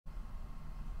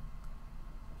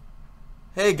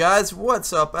Hey guys,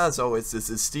 what's up? As always, this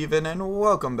is Steven, and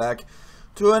welcome back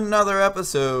to another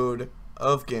episode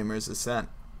of Gamers Ascent.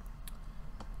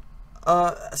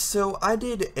 So I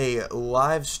did a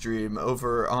live stream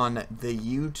over on the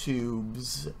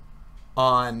YouTubes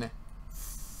on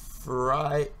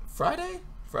Friday?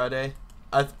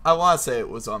 I want to say it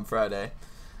was on Friday.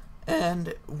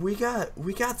 And we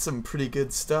got some pretty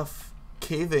good stuff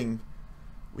caving.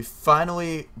 We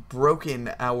finally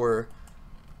broken our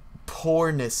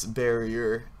poorness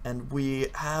barrier, and we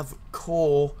have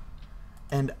coal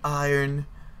and iron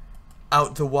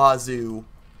out the wazoo.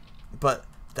 But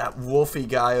that wolfy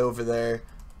guy over there,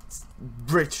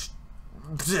 rich,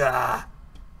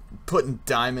 putting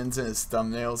diamonds in his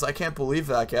thumbnails. I can't believe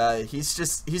that guy. He's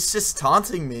just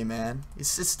taunting me, man.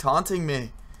 He's just taunting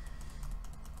me.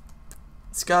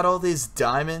 He's got all these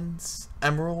diamonds,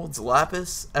 emeralds,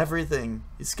 lapis, everything.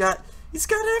 He's got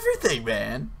everything,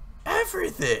 man.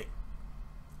 Everything.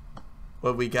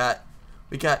 What we got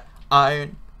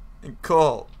iron and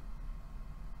coal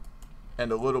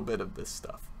and a little bit of this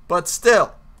stuff. But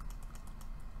still,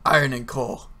 iron and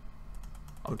coal.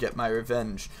 I'll get my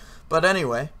revenge. But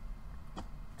anyway,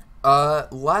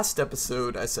 last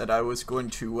episode I said I was going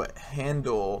to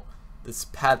handle this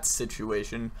Pat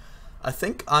situation. I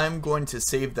think I'm going to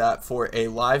save that for a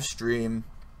live stream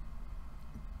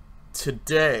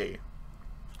today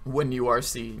when you are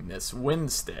seeing this,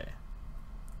 Wednesday.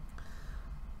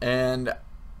 And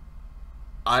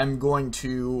I'm going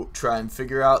to try and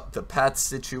figure out the Pat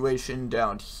situation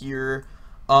down here,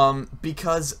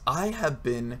 because I have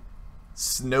been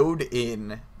snowed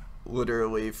in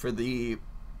literally for the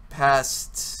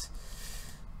past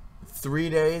 3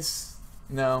 days.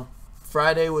 No,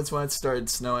 Friday was when it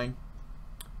started snowing.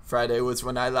 Friday was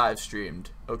when I live streamed.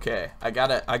 Okay, I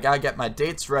gotta get my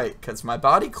dates right, cause my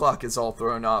body clock is all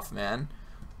thrown off, man.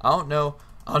 I don't know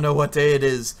what day it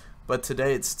is, but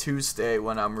today it's Tuesday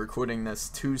when I'm recording this,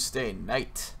 Tuesday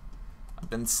night. I've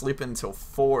been sleeping till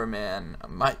 4, man.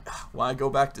 When I go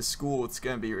back to school, it's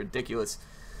gonna be ridiculous.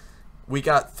 We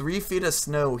got 3 feet of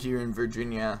snow here in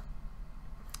Virginia,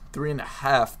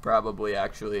 3.5 probably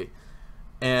actually,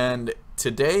 and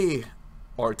today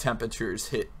our temperatures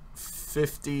hit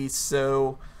 50,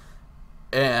 so,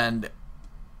 and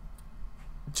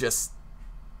just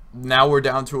now we're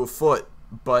down to a foot,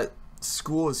 but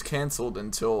school is canceled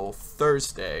until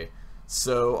Thursday,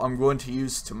 so I'm going to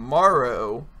use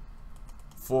tomorrow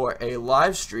for a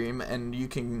live stream, and you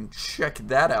can check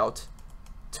that out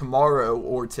tomorrow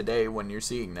or today when you're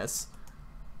seeing this.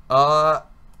 I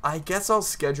guess I'll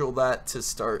schedule that to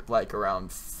start like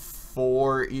around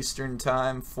 4 Eastern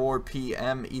time, 4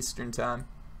 p.m. Eastern time.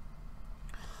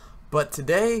 But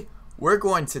today, we're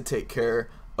going to take care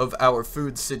of our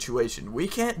food situation. We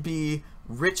can't be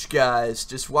rich guys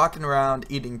just walking around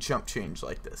eating chump change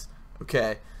like this.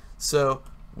 Okay, so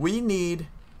we need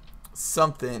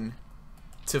something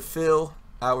to fill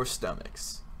our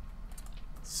stomachs.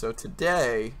 So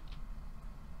today,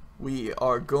 we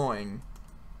are going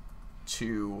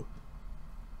to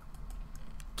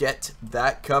get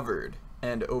that covered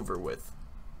and over with.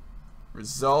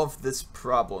 Resolve this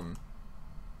problem.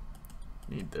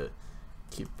 Need to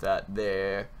keep that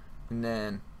there. And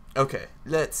then, okay,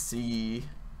 let's see.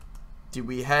 Do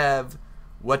we have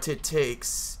what it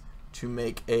takes to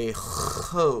make a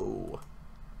hoe?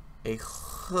 A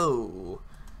hoe.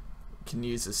 We can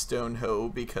use a stone hoe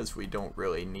because we don't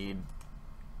really need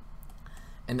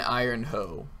an iron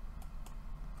hoe.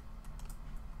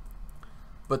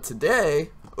 But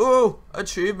today, oh,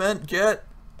 achievement get.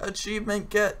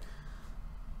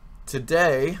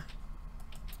 Today,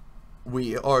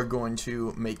 we are going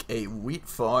to make a wheat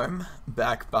farm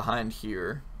back behind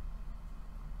here,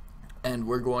 and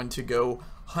we're going to go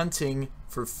hunting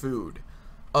for food.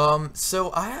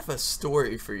 So I have a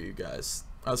story for you guys.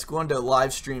 I was going to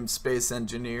live stream Space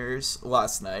Engineers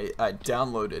last night. I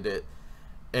downloaded it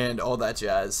and all that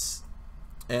jazz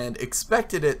and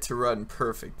expected it to run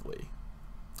perfectly.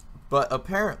 But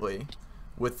apparently,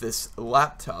 with this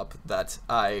laptop that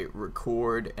I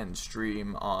record and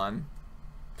stream on,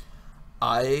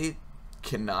 I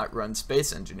cannot run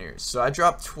Space Engineers. So I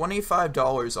dropped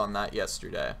 $25 on that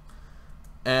yesterday,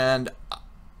 and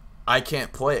I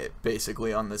can't play it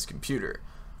basically on this computer.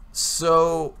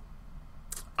 So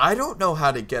I don't know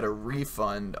how to get a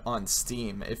refund on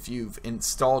Steam if you've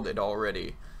installed it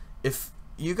already. If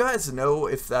you guys know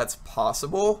if that's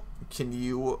possible, can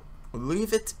you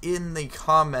leave it in the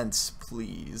comments,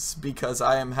 please? Because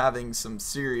I am having some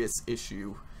serious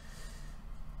issue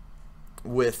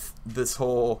with this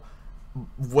whole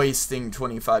wasting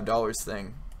 $25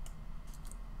 thing.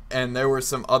 And there were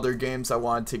some other games I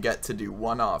wanted to get to do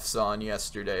one-offs on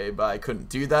yesterday, but I couldn't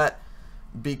do that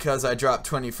because I dropped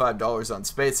 $25 on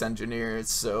Space Engineers,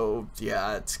 so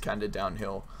yeah, it's kind of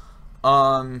downhill.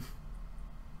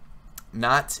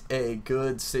 Not a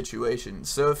good situation.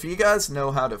 So if you guys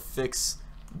know how to fix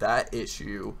that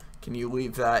issue, can you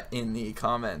leave that in the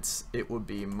comments? It would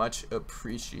be much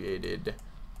appreciated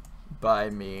by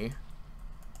me.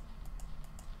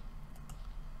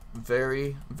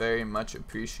 Very, very much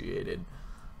appreciated,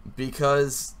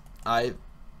 because I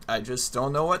just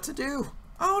don't know what to do.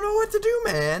 I don't know what to do,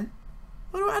 man.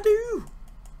 What do I do?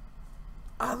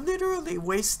 I literally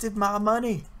wasted my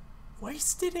money.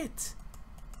 Wasted it.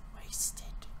 Wasted.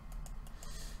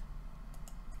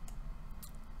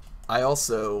 I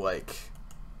also, like,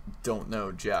 don't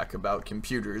know jack about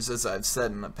computers, as I've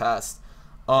said in the past.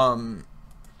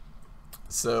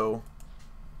 So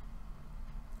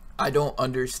I don't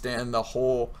understand the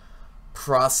whole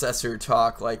processor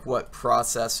talk, like what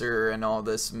processor and all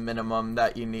this minimum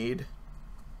that you need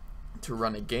to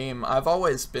run a game. I've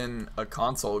always been a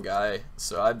console guy,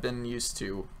 so I've been used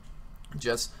to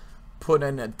just put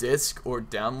in a disc or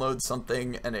download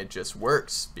something and it just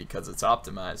works because it's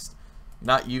optimized.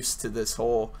 Not used to this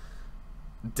whole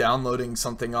downloading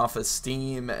something off of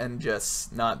Steam and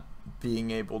just not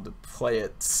being able to play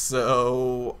it.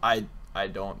 So I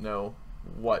don't know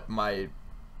what my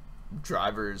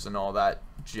drivers and all that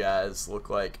jazz look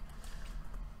like.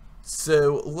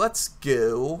 So let's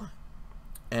go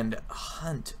and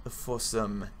hunt for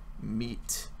some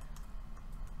meat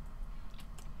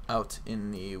out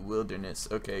in the wilderness.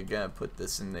 Okay, gonna put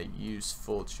this in the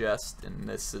useful chest, and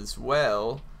this as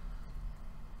well.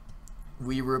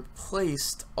 We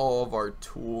replaced all of our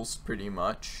tools pretty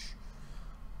much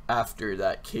after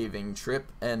that caving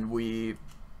trip, and we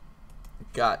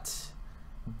got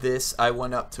this. I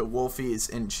went up to Wolfie's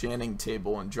enchanting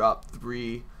table and dropped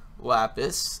 3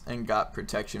 lapis and got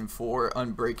protection 4,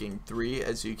 unbreaking 3,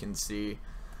 as you can see.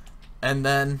 And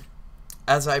then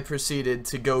as I proceeded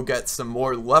to go get some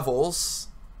more levels,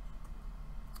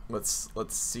 let's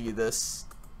see this.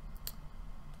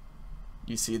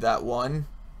 You see that one?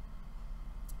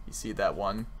 You see that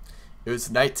one? It was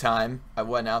nighttime. I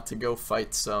went out to go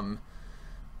fight some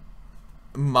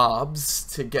mobs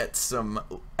to get some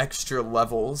extra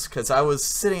levels, because I was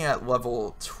sitting at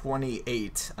level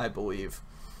 28, I believe.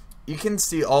 You can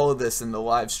see all of this in the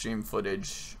live stream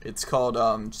footage. It's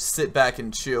called Sit Back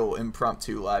and Chill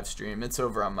Impromptu Live Stream. It's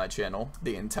over on my channel,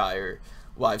 the entire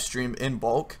live stream in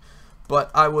bulk.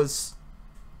 But I was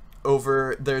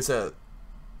over, there's a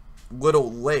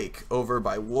little lake over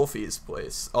by Wolfie's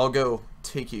place. I'll go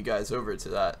take you guys over to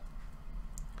that.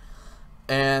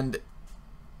 And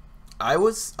I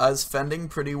was fending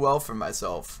pretty well for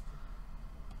myself,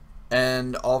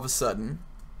 and all of a sudden,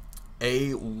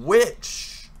 a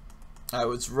witch. I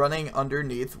was running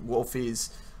underneath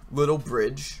Wolfie's little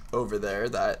bridge over there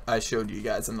that I showed you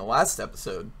guys in the last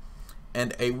episode,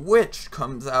 and a witch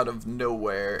comes out of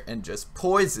nowhere and just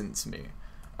poisons me.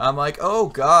 I'm like, oh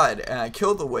god, and I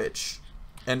kill the witch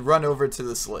and run over to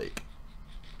this lake.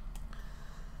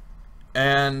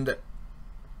 And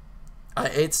I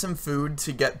ate some food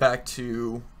to get back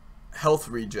to health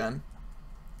regen,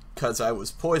 because I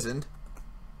was poisoned.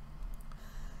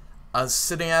 I was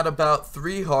sitting at about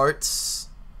 3 hearts,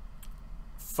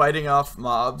 fighting off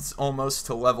mobs almost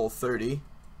to level 30.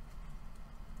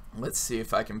 Let's see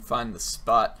if I can find the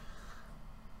spot.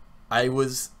 I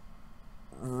was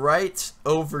right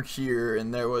over here,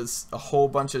 and there was a whole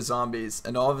bunch of zombies,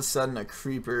 and all of a sudden a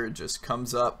creeper just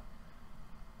comes up.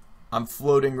 I'm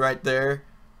floating right there,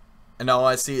 and all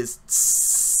I see is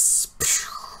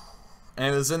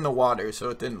and it was in the water, so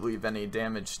it didn't leave any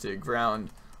damage to ground,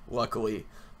 luckily.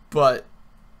 But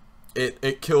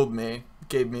it killed me,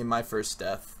 gave me my first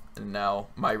death, and now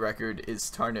my record is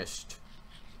tarnished.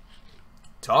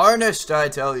 Tarnished, I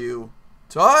tell you.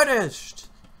 Tarnished!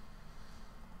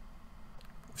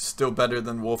 Still better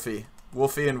than Wolfie.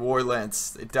 Wolfie and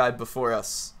Warlance, they died before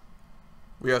us.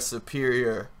 We are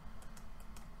superior.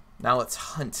 Now let's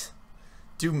hunt.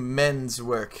 Do men's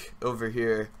work over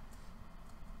here.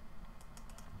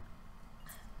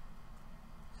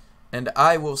 And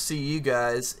I will see you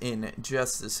guys in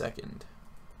just a second.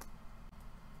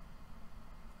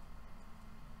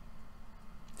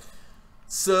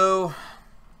 So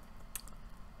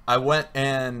I went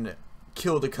and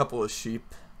killed a couple of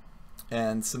sheep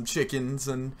and some chickens,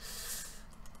 and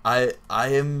I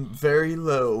am very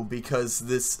low because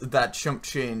that chump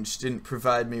change didn't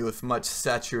provide me with much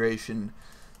saturation.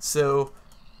 So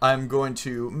I'm going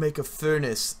to make a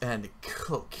furnace and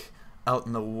cook out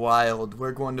in the wild.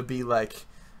 We're going to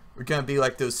We're gonna be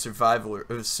like those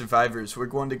survivors. We're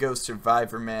going to go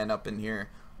Survivor Man up in here.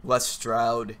 Les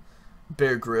Stroud,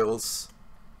 Bear Grylls.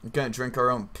 We're gonna drink our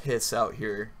own piss out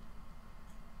here.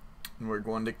 And we're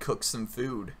going to cook some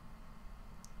food.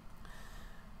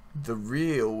 The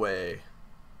real way.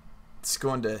 It's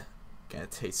gonna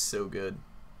taste so good.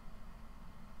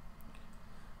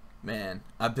 Man,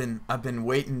 I've been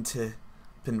waiting to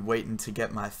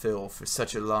get my fill for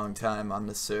such a long time on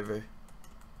this server.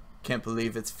 Can't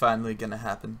believe it's finally gonna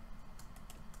happen.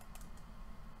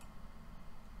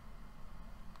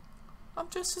 I'm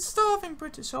just a starving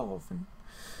British orphan.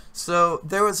 So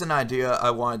there was an idea I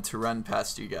wanted to run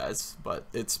past you guys, but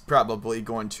it's probably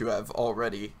going to have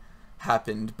already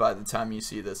happened by the time you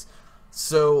see this.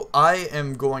 So I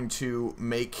am going to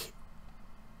make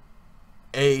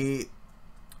I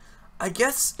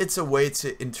guess it's a way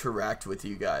to interact with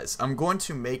you guys. I'm going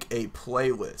to make a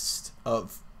playlist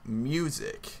of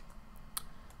music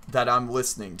that I'm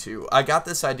listening to. I got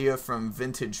this idea from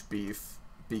Vintage Beef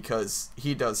because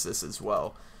he does this as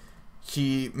well.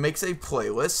 He makes a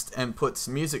playlist and puts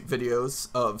music videos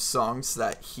of songs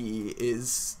that he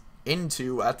is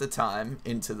into at the time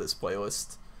into this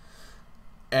playlist.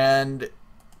 And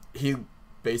he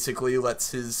basically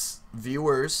lets his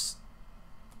viewers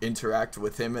interact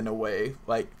with him in a way,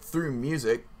 like through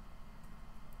music,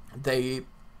 they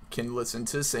can listen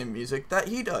to the same music that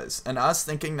he does. And I was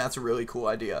thinking that's a really cool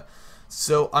idea.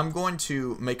 So I'm going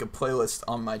to make a playlist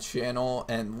on my channel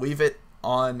and leave it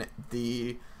on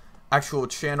the actual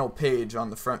channel page on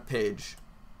the front page.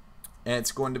 And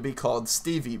it's going to be called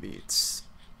Stevie Beats.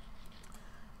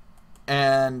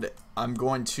 And I'm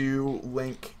going to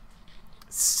link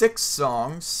 6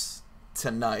 songs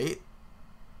tonight.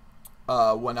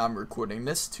 When I'm recording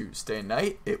this Tuesday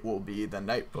night, it will be the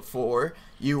night before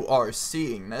you are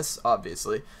seeing this,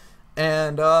 obviously.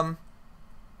 And I'm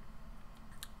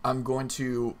going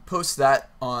to post that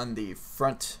on the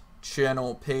front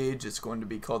channel page. It's going to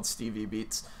be called Stevie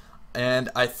Beats. And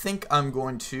I think I'm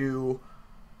going to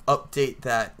update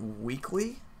that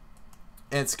weekly.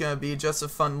 And it's going to be just a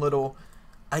fun little,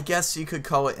 I guess you could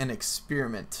call it an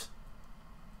experiment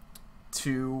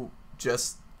to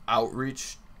just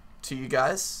outreach to you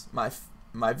guys,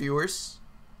 my viewers.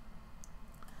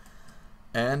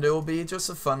 And it will be just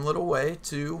a fun little way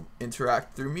to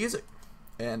interact through music.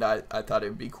 And I thought it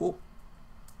would be cool.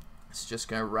 It's just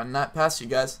going to run that past you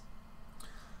guys.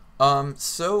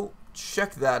 So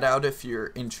check that out if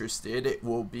you're interested. It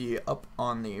will be up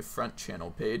on the front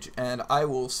channel page. And I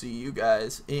will see you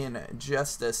guys in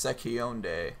just a second.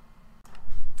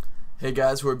 Hey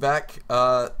guys, we're back.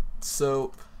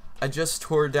 So I just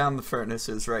tore down the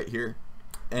furnaces right here,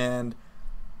 and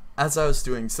as I was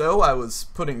doing so, I was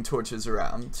putting torches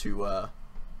around to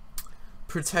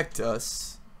protect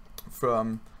us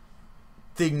from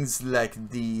things like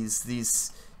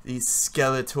these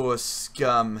Skeletor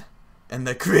scum and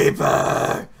the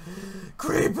creeper.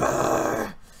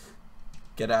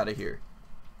 Get out of here.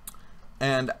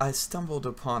 And I stumbled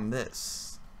upon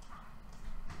this.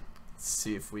 Let's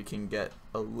see if we can get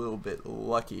a little bit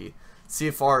lucky. See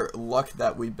if our luck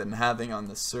that we've been having on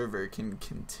the server can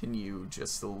continue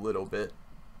just a little bit.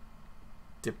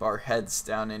 Dip our heads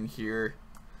down in here.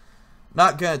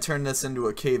 Not gonna turn this into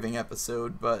a caving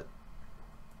episode, but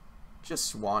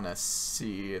just wanna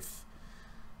see if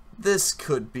this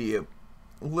could be a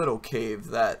little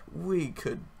cave that we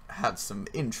could have some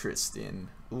interest in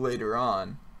later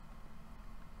on.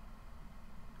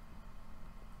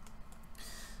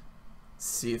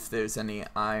 See if there's any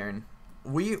iron.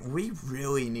 We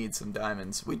really need some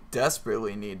diamonds. We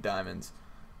desperately need diamonds.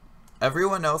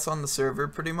 Everyone else on the server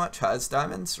pretty much has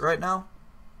diamonds right now.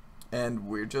 And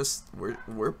we're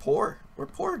poor. We're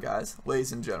poor, guys.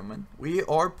 Ladies and gentlemen. We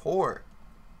are poor.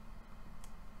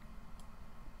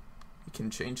 We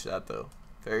can change that though.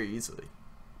 Very easily.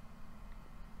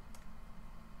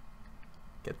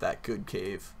 Get that good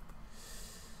cave.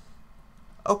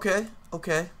 Okay.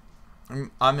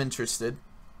 I'm interested.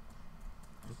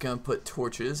 I'm gonna put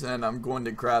torches and I'm going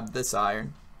to grab this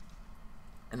iron,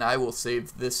 and I will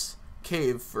save this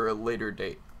cave for a later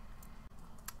date.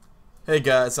 Hey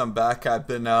guys, I'm back. I've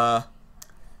been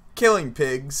killing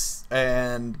pigs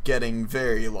and getting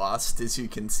very lost, as you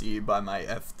can see by my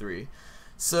F3.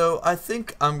 So I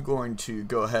think I'm going to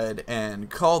go ahead and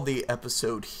call the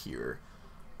episode here.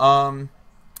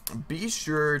 Be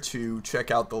sure to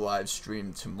check out the live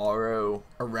stream tomorrow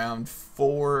around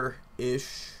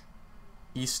 4-ish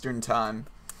Eastern time,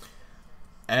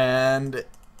 and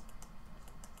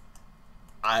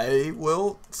I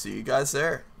will see you guys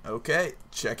there. Okay,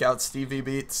 check out Stevie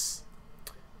Beats.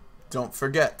 Don't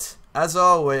forget, as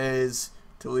always,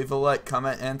 to leave a like,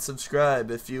 comment, and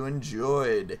subscribe if you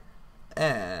enjoyed.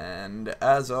 And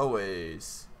as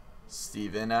always,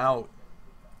 Steven out.